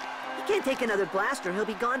stunned. He can't take another blaster. He'll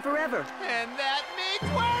be gone forever. And that means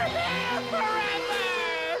we're here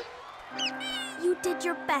forever! You did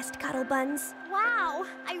your best, Cuddle Buns. Wow,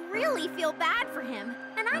 I really feel bad for him.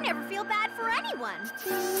 And I never feel bad for anyone.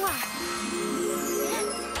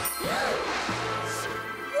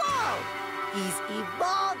 Whoa! He's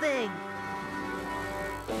evolving!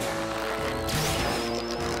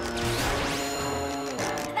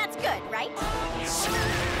 That's good, right?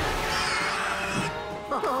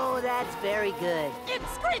 Oh, that's very good. It's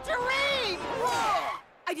Screecherine! Whoa!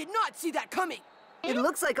 I did not see that coming. It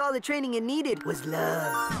looks like all the training you needed was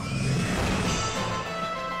love.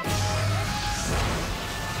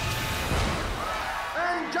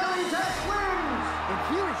 And Johnny Test wins! And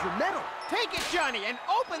here is your medal. Take it, Johnny, and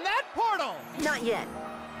open that portal! Not yet.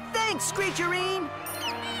 Thanks, Screecherine!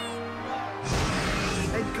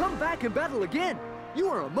 And come back and battle again. You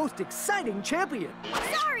are a most exciting champion.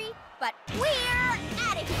 Sorry, but we're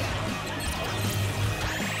out of here.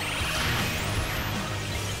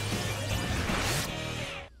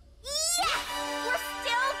 Yeah! We're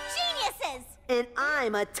still geniuses! And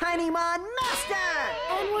I'm a Tinymon master!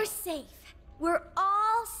 And we're safe. We're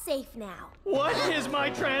all safe now. What is my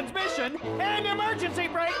transmission? An emergency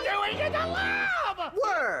brake doing in the lab!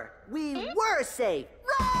 We were safe.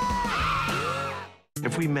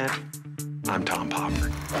 If we met, I'm Tom Popper.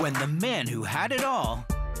 When the man who had it all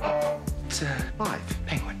It's a live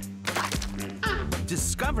penguin.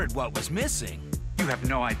 discovered what was missing, You have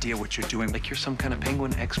no idea what you're doing. Like you're some kind of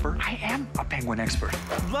penguin expert? I am a penguin expert.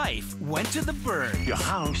 life went to the birds. Your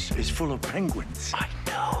house is full of penguins. I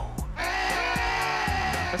know.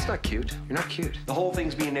 That's not cute. You're not cute. The whole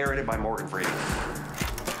thing's being narrated by Morgan Freeman.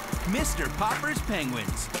 Mr. Popper's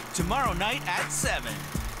Penguins, tomorrow night at 7.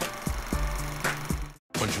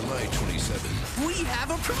 On July 27th, We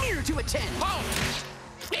have a premiere to attend.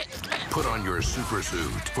 put on your super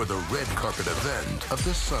suit for the red carpet event of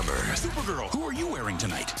the summer. Supergirl, who are you wearing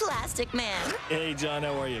tonight? Plastic Man. Hey, John,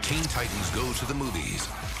 how are you? Teen Titans Go to the Movies.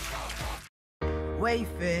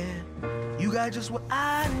 Wayfair, you got just what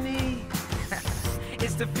I need.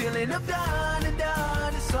 It's the feeling of done and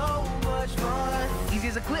done. It's so much fun. Easy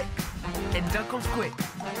as a click, and done comes quick.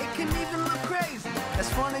 It can even look crazy. That's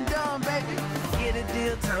fun and dumb, baby. Get a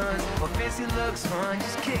deal done, or fancy looks fun.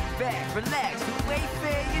 Just kick back, relax, with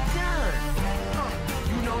Wayfair, you're done.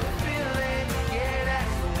 You know the feeling, yeah,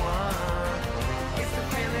 that's the one. It's the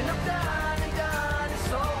feeling of done and done. It's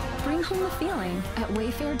so Bring home the feeling at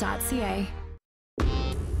wayfair.ca.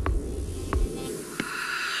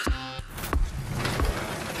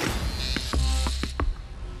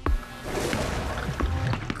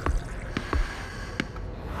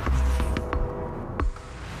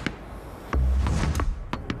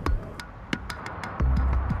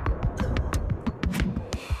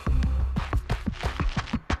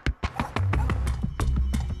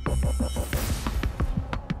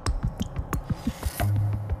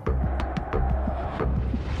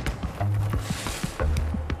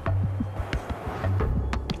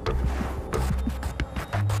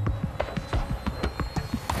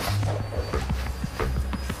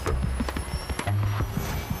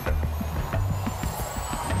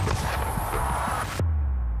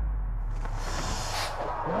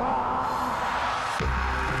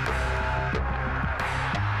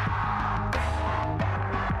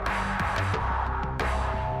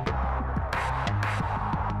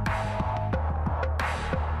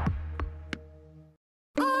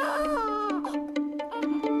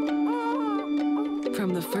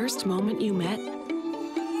 From the first moment you met,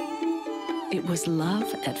 it was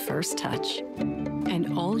love at first touch.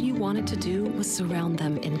 And all you wanted to do was surround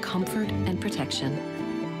them in comfort and protection.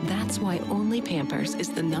 That's why only Pampers is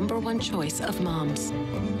the #1 choice of moms.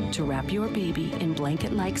 To wrap your baby in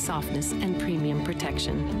blanket-like softness and premium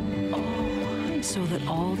protection. So that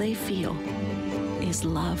all they feel is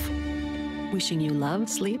love. Wishing you love,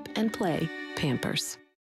 sleep, and play, Pampers.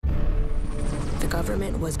 The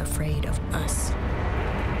government was afraid of us.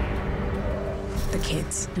 The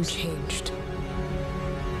kids who changed.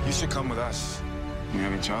 You should come with us. We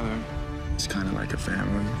have each other. It's kind of like a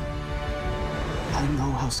family. I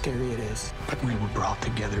know how scary it is, but we were brought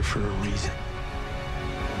together for a reason.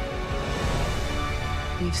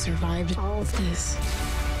 We've survived all of this.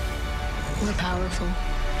 We're powerful.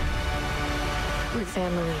 We're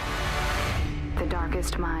family. The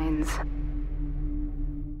darkest minds.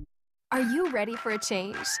 Are you ready for a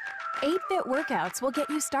change? 8-Bit workouts will get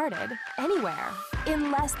you started, anywhere,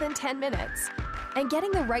 in less than 10 minutes. And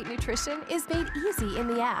getting the right nutrition is made easy in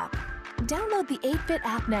the app. Download the 8-Bit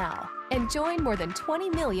app now and join more than 20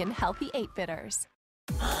 million healthy 8-Bitters.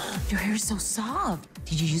 Your hair's so soft.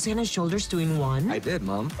 Did you use Head and Shoulders 2-in-1? I did,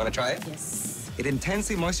 Mom. Wanna try it? Yes. It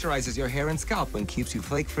intensely moisturizes your hair and scalp and keeps you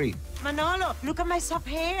flake-free. Manolo, look at my soft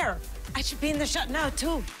hair. I should be in the shot now,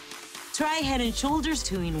 too. Try Head and Shoulders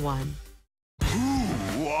 2-in-1.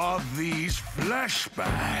 Who are these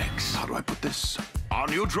flashbacks? How do I put this?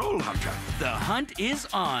 On your troll hunter. The hunt is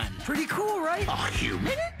on. Pretty cool, right? A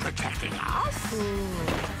human attacking us?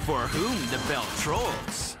 For whom the bell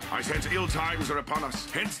trolls. I sense ill times are upon us.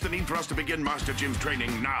 Hence the need for us to begin Master Jim's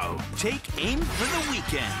training now. Take aim for the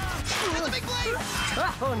weekend. Oh, the big blade!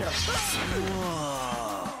 Oh, no.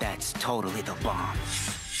 Whoa. That's totally the bomb.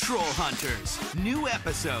 Troll Hunters. New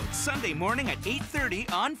episode Sunday morning at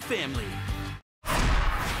 8:30 on Family.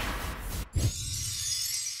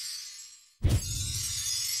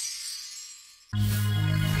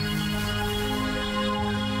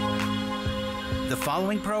 The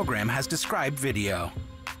following program has described video.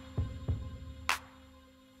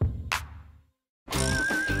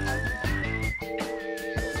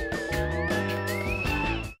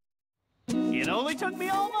 It only took me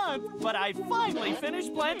all month, but I finally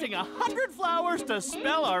finished planting 100 flowers to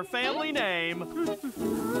spell our family name.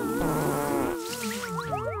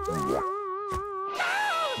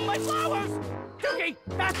 Ah, my flowers! Dookie,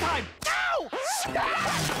 bath time! No!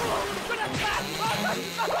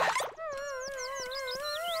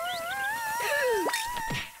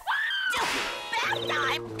 Bath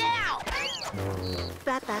time now!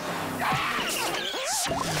 Bat, bat,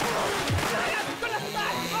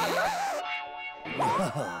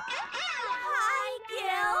 Hi,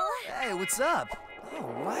 Gil. Hey, what's up? Oh,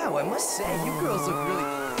 wow, I must say, you girls look really...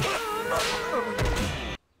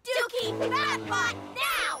 Dookie, bath bot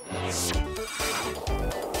now!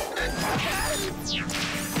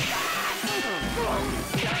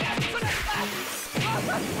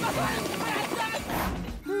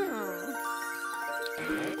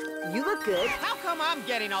 You look good. How come I'm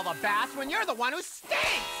getting all the baths when you're the one who stinks?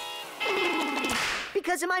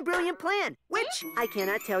 Because of my brilliant plan, which I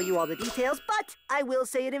cannot tell you all the details, but I will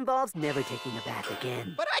say it involves never taking a bath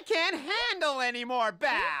again. But I can't handle any more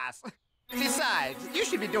baths. Besides, you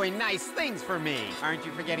should be doing nice things for me. Aren't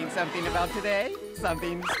you forgetting something about today?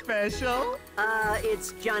 Something special?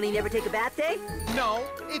 It's Johnny Never Take a Bath Day? No,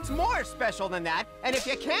 it's more special than that. And if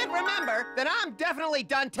you can't remember, then I'm definitely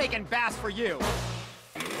done taking baths for you.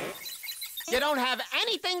 You don't have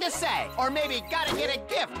anything to say, or maybe gotta get a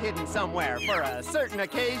gift hidden somewhere for a certain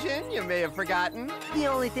occasion you may have forgotten. The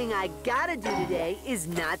only thing I gotta do today is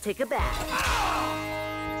not take a bath.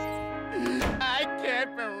 I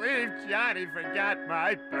can't believe Johnny forgot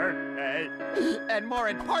my birthday. And more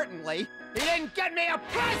importantly, he didn't get me a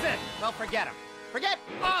present! Well, forget him. Forget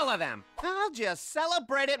all of them. I'll just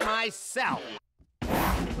celebrate it myself.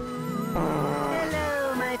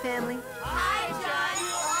 Hello, my family. Hi, Johnny.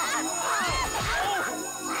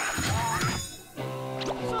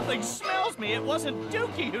 Something smells me. It wasn't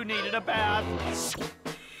Dookie who needed a bath.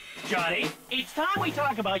 Johnny, it's time we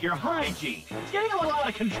talk about your hygiene. It's getting a little out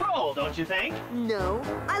of control, don't you think? No,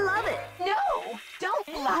 I love it. No, don't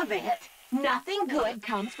love it. Nothing good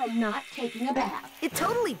comes from not taking a bath. It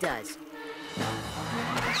totally does.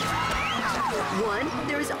 1,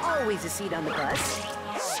 there is always a seat on the bus.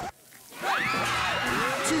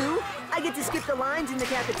 2, I get to skip the lines in the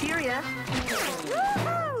cafeteria.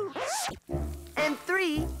 And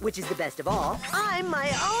 3, which is the best of all, I'm my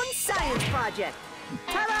own science project.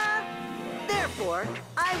 Ta-da! Therefore,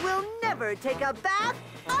 I will never take a bath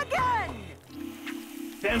again!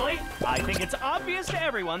 Family, I think it's obvious to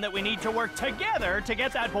everyone that we need to work together to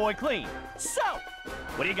get that boy clean. So,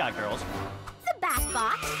 what do you got, girls? The bath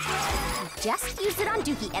bot. Just used it on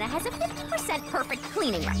Dookie, and it has a 50% perfect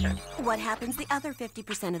cleaning record. What happens the other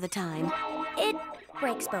 50% of the time? It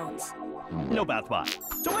breaks bones. No bath bot.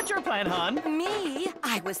 So what's your plan, hon? Me?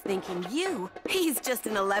 I was thinking you. He's just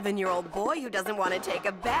an 11-year-old boy who doesn't want to take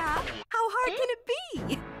a bath. How hard can it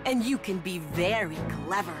be? And you can be very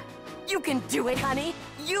clever. You can do it, honey.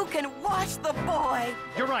 You can wash the boy.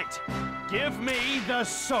 You're right. Give me the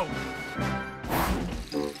soap.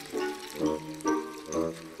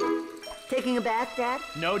 Taking a bath, Dad?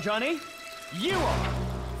 No, Johnny. You are.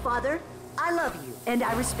 Father, I love you and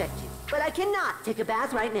I respect you, but I cannot take a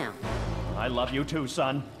bath right now. I love you too,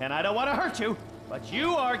 son, and I don't want to hurt you, but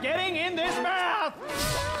you are getting in this bath!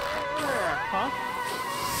 Huh?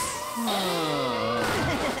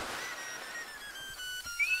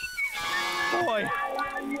 Boy,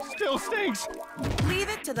 still stinks. Leave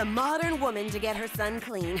it to the modern woman to get her son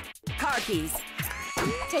clean. Car keys.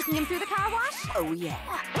 Taking him through the car wash? Oh, yeah.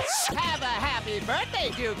 Have a happy birthday,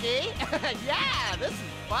 Dookie! Yeah, this is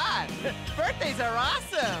fun! Birthdays are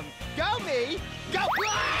awesome! Go me! Go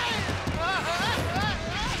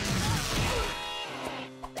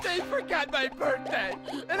They forgot my birthday,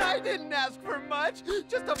 and I didn't ask for much.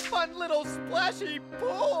 Just a fun little splashy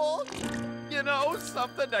pool. You know,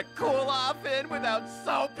 something to cool off in without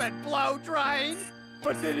soap and blow drying.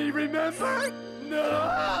 But did he remember?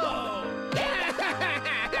 No!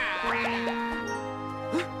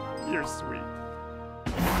 You're sweet.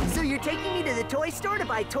 So you're taking me to the toy store to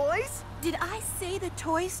buy toys? Did I say the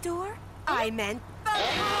toy store? I meant the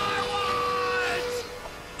car wash!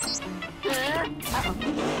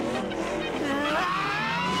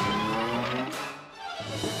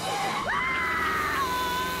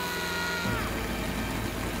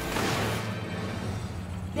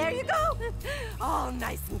 There you go! All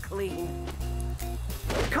nice and clean.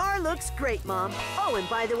 The car looks great, Mom. Oh, and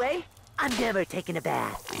by the way, I'm never taking a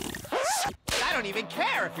bath. I don't even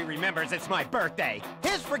care if he remembers it's my birthday.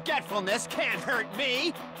 His forgetfulness can't hurt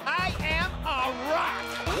me. I am a rock.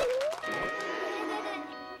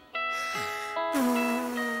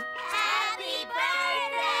 Happy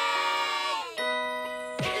birthday!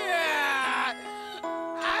 Yeah!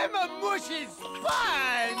 I'm a mushy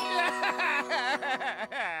sponge!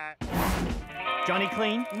 Johnny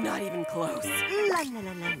clean? Not even close. La la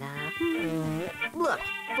la la la. Look,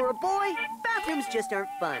 for a boy, bathrooms just aren't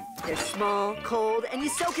fun. They're small, cold, and you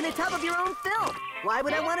soak in a tub of your own filth. Why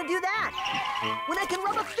would I want to do that? When I can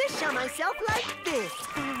rub a fish on myself like this.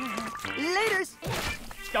 Laters.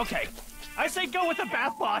 Okay, I say go with the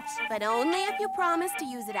bath bots. But only if you promise to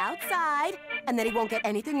use it outside, and that he won't get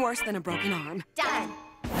anything worse than a broken arm. Done.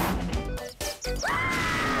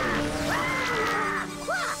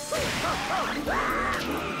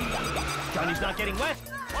 Johnny's not getting wet.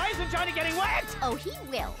 Why isn't Johnny getting wet? Oh, he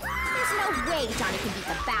will. There's no way Johnny can beat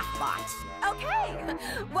the bath bot. Okay,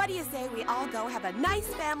 what do you say we all go have a nice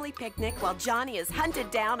family picnic while Johnny is hunted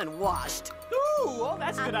down and washed? Ooh, well,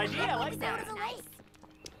 that's a good idea. I like that.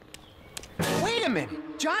 Wait a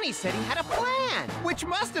minute. Johnny said he had a plan, which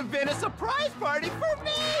must have been a surprise party for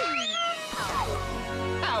me.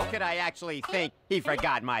 How could I actually think he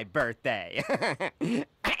forgot my birthday?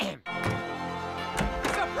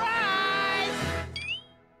 Surprise!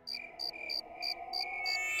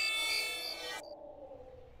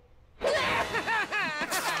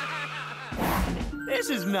 This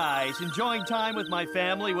is nice, enjoying time with my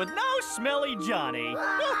family with no smelly Johnny.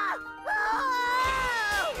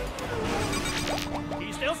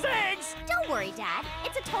 He still stinks! Don't worry, Dad.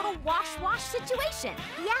 It's a total wash-wash situation.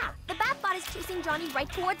 Yeah, the bath bot is chasing Johnny right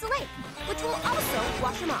towards the lake, which will also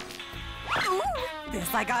wash him off. Ooh,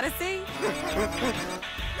 this I gotta see.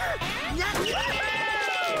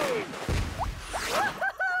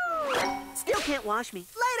 Still can't wash me.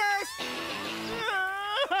 Laters!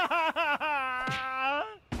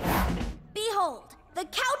 Behold, the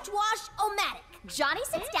Couch Wash-O-Matic. Johnny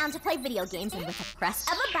sits down to play video games, and with a press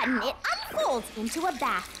of a button, it unfolds into a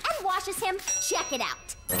bath and washes him. Check it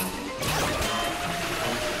out.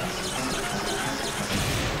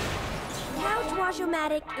 Couch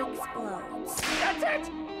Wash-O-Matic explodes. That's it!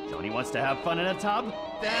 Johnny wants to have fun in a tub?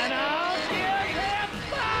 Then I'll give him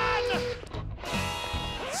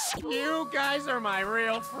fun! You guys are my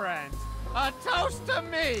real friends. A toast to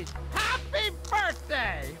me. Happy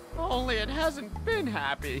birthday! Only it hasn't been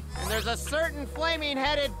happy. And there's a certain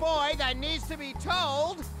flaming-headed boy that needs to be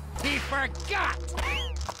told he forgot.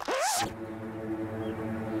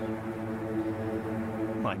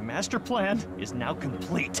 My master plan is now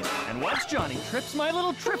complete. And once Johnny trips my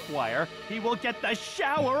little tripwire, he will get the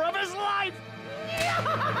shower of his life!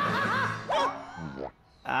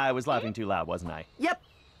 I was laughing too loud, wasn't I? Yep.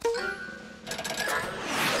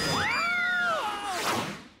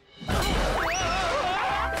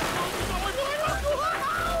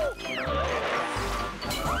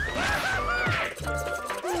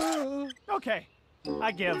 Okay,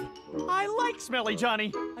 I give. I like smelly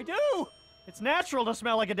Johnny. I do. It's natural to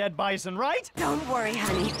smell like a dead bison, right? Don't worry,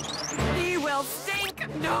 honey. He will stink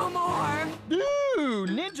no more. Ooh,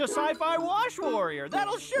 Ninja Sci-Fi Wash Warrior.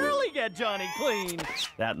 That'll surely get Johnny clean.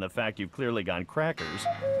 That and the fact you've clearly gone crackers.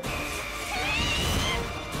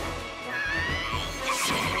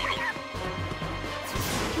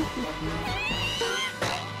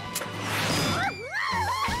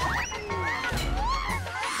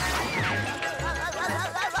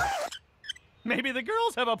 Maybe the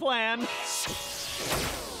girls have a plan.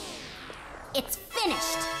 It's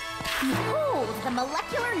finished. Behold the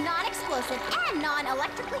molecular, non-explosive, and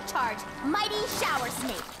non-electrically charged mighty shower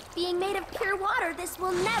snake. Being made of pure water, this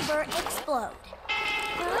will never explode.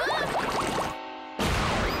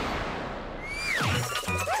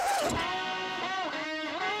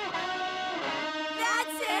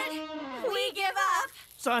 That's it. We give up.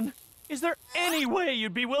 Son, is there any way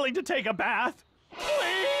you'd be willing to take a bath?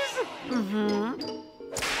 Please? Mm-hmm.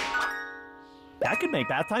 That could make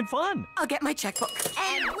bath time fun. I'll get my checkbook.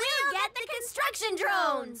 And we'll get the construction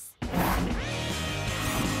drones.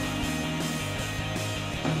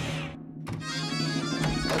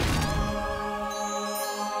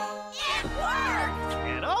 It worked!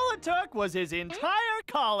 And all it took was his entire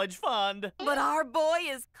college fund. But our boy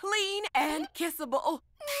is clean and kissable.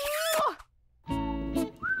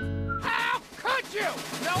 How could you?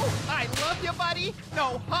 No, I love you, buddy.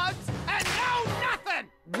 No hugs and no nothing.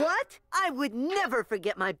 What? I would never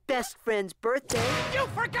forget my best friend's birthday. You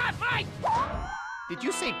forgot my... Did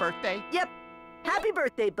you say birthday? Yep. Happy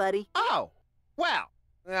birthday, buddy. Oh, well,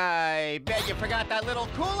 I bet you forgot that little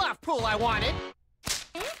cool-off pool I wanted.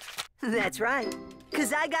 That's right,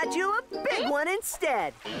 because I got you a big one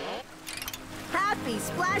instead. Happy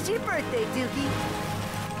splashy birthday, Dookie.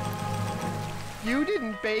 You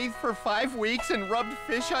didn't bathe for 5 weeks and rubbed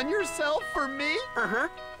fish on yourself for me? Uh-huh.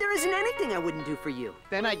 There isn't anything I wouldn't do for you.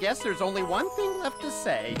 Then I guess there's only one thing left to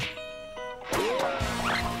say.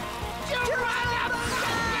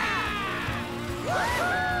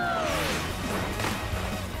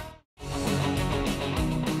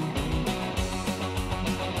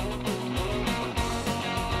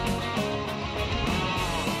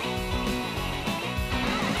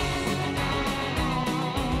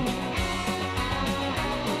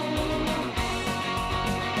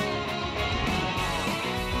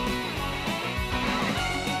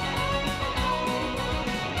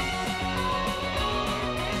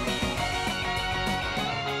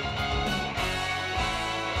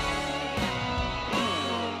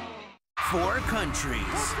 Four countries.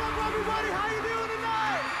 What's up, everybody? How you doing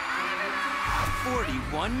tonight?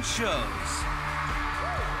 41 shows.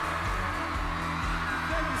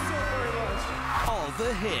 Thank you so very much. All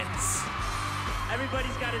the hits.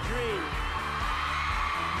 Everybody's got a dream.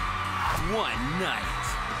 One night.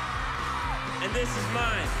 And this is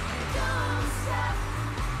mine.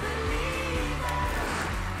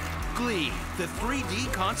 Glee, the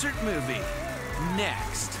 3D concert movie.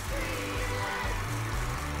 Next.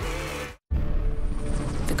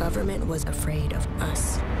 The government was afraid of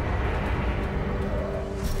us.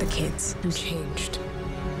 The kids changed.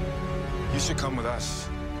 You should come with us.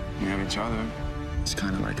 We have each other. It's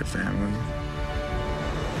kind of like a family.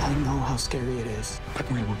 I know how scary it is, but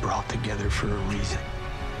we were brought together for a reason.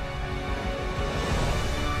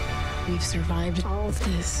 We've survived all of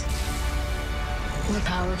this. We're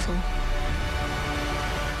powerful.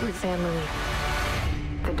 We're family.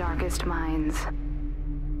 The darkest minds.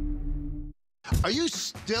 Are you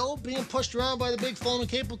still being pushed around by the big phone and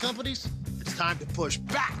cable companies? It's time to push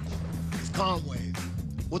back with Comwave.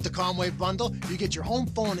 With the Comwave bundle, you get your home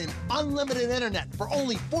phone and unlimited internet for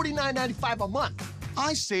only $49.95 a month.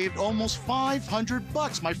 I saved almost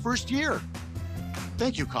 $500 my first year.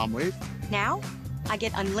 Thank you, Comwave. Now, I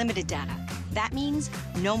get unlimited data. That means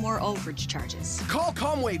no more overage charges. Call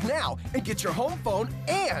Comwave now and get your home phone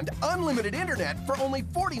and unlimited internet for only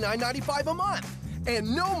 $49.95 a month.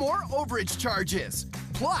 And no more overage charges.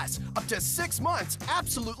 Plus, up to 6 months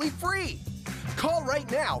absolutely free. Call right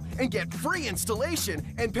now and get free installation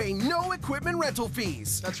and pay no equipment rental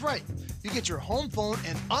fees. That's right. You get your home phone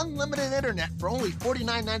and unlimited internet for only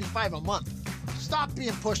 $49.95 a month. Stop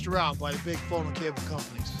being pushed around by the big phone and cable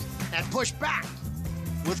companies. And push back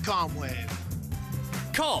with Comwave.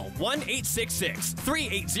 Call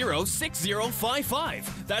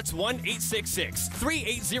 1-866-380-6055. That's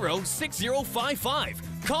 1-866-380-6055.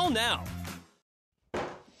 Call now.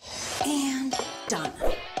 And done.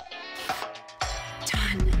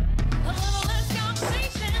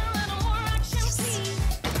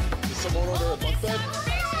 Did someone order a bunk bed?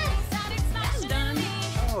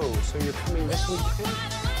 Oh, so you're coming this weekend?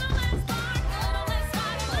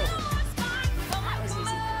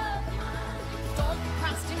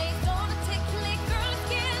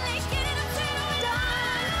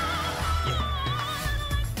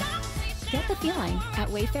 Get the feeling at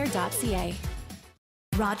wayfair.ca.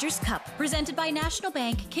 Rogers Cup, presented by National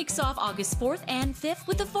Bank, kicks off August 4th and 5th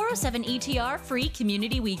with the 407 ETR Free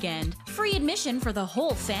Community Weekend. Free admission for the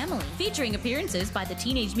whole family, featuring appearances by the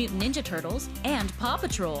Teenage Mutant Ninja Turtles and Paw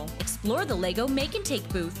Patrol. Explore the LEGO Make and Take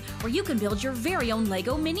booth, where you can build your very own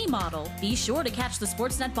LEGO mini model. Be sure to catch the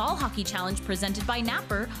Sportsnet Ball Hockey Challenge presented by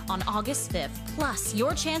Napper on August 5th. Plus,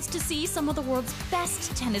 your chance to see some of the world's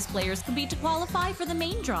best tennis players compete to qualify for the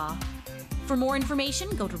main draw. For more information,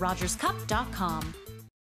 go to rogerscup.com.